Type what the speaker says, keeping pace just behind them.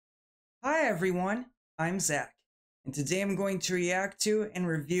Hi everyone, I'm Zach, and today I'm going to react to and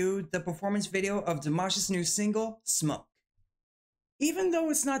review the performance video of Dimash's new single, Smoke. Even though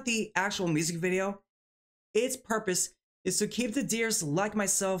it's not the actual music video, its purpose is to keep the dears like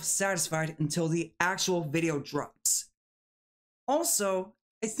myself satisfied until the actual video drops. Also,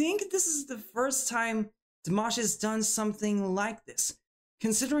 I think this is the first time Dimash has done something like this,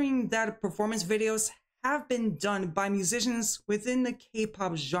 considering that performance videos have been done by musicians within the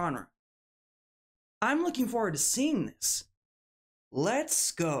K-pop genre. I'm looking forward to seeing this.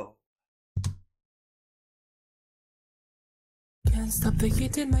 Let's go. Can't stop the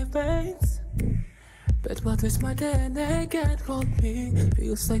heat in my veins, but what is my DNA can't hold me.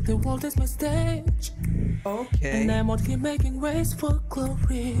 Feels like the world is my stage. Okay. And I'm only making ways for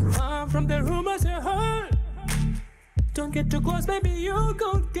glory. Far from the rumors I heard. Don't get too close, baby, you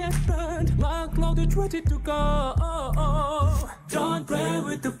gon' get burned. Like cloud ready to go. Don't play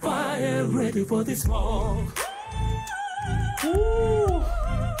with the fire, ready for the smoke. Ooh.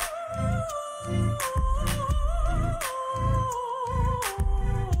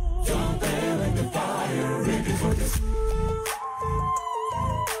 Don't play with the fire, ready for the smoke.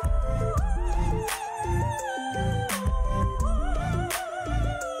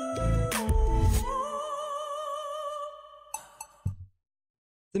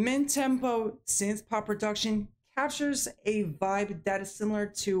 The mid-tempo synth-pop production captures a vibe that is similar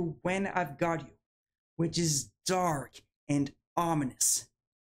to When I've Got You, which is dark and ominous.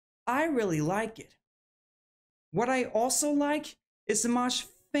 I really like it. What I also like is Dimash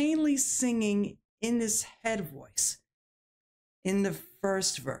faintly singing in his head voice in the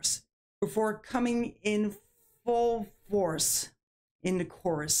first verse, before coming in full force in the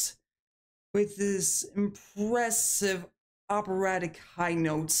chorus with this impressive operatic high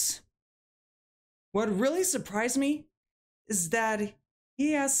notes. What really surprised me is that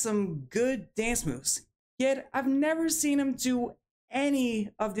he has some good dance moves, yet I've never seen him do any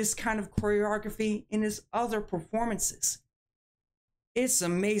of this kind of choreography in his other performances. It's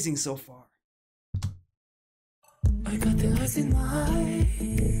amazing so far. I got the eyes in my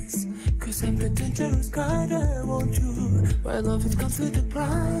eyes, cause I'm the dangerous kind, I want you. My love, it comes with a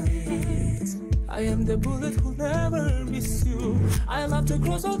price. I am the bullet who'll never miss you. I love to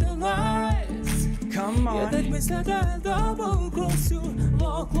cross all the lines. Come on. Yeah, that means that I'll double cross you.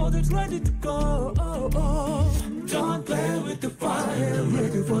 Lock loaded, ready to go. Don't play with the fire,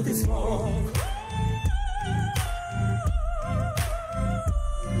 ready for the smoke.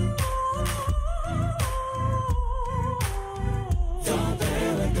 Don't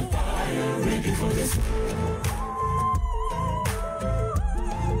play with the fire, ready for the smoke.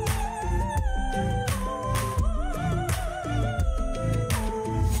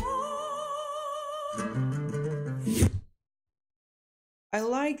 I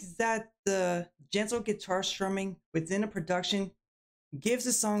like that the gentle guitar strumming within the production gives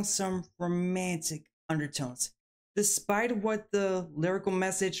the song some romantic undertones, despite what the lyrical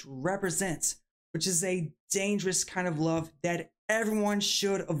message represents, which is a dangerous kind of love that everyone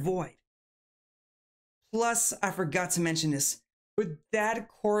should avoid. Plus, I forgot to mention this, but that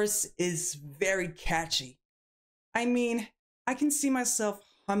chorus is very catchy. I mean, I can see myself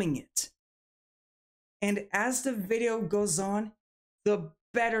humming it. And as the video goes on, the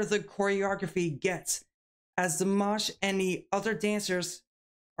better the choreography gets, as Dimash and the other dancers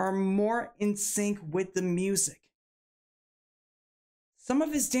are more in sync with the music. Some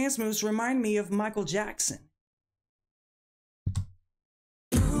of his dance moves remind me of Michael Jackson.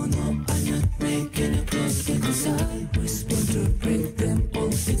 No, I'm not making it close because I whisper to break them all.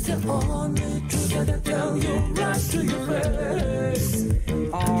 It's the only truth that I tell you right to your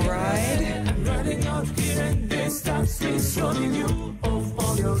face. Alright. I'm running out here and this stops me showing you of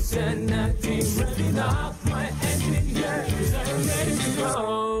all your sanity. Revving up my engine, yeah, cause I'm ready to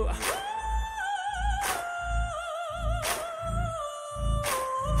go.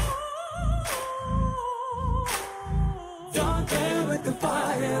 Don't play with the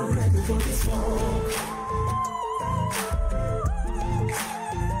fire, ready for the smoke.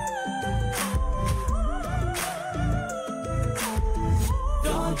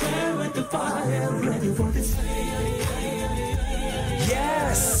 Don't play with the fire, ready for the smoke.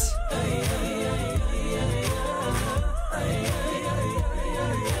 Yes!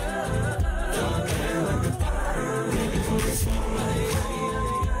 Don't play with the fire, ready for the smoke.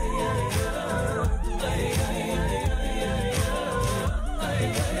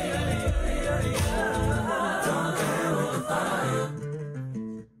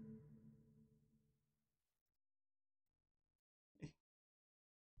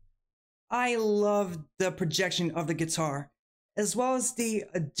 I love the projection of the guitar, as well as the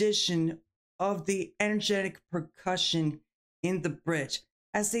addition of the energetic percussion in the bridge,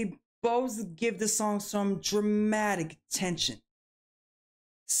 as they both give the song some dramatic tension.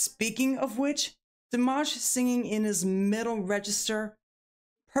 Speaking of which, Dimash singing in his middle register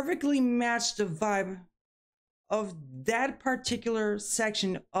perfectly matched the vibe of that particular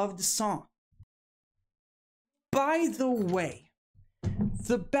section of the song. By the way,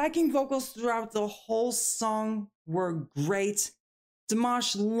 the backing vocals throughout the whole song were great.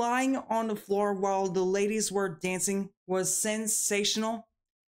 Dimash lying on the floor while the ladies were dancing was sensational.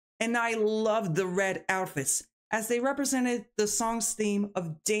 And I loved the red outfits as they represented the song's theme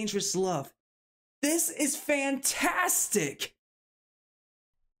of dangerous love. This is fantastic!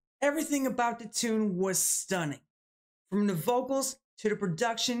 Everything about the tune was stunning, from the vocals to the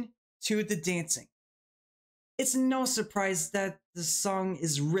production to the dancing. It's no surprise that the song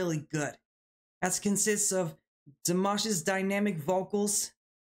is really good, as it consists of Dimash's dynamic vocals,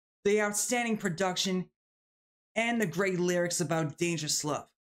 the outstanding production, and the great lyrics about dangerous love.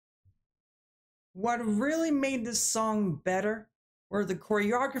 What really made this song better were the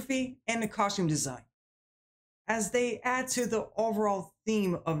choreography and the costume design, as they add to the overall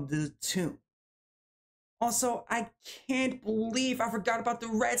theme of the tune. Also, I can't believe I forgot about the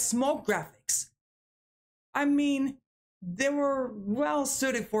red smoke graphics. I mean, they were well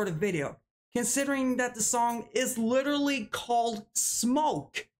suited for the video, considering that the song is literally called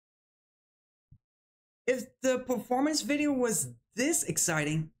Smoke. If the performance video was this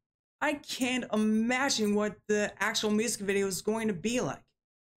exciting, I can't imagine what the actual music video is going to be like.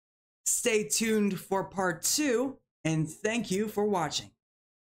 Stay tuned for part 2, and thank you for watching.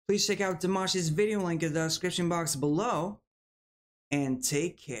 Please check out Dimash's video link in the description box below, and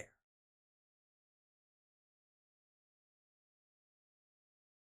take care.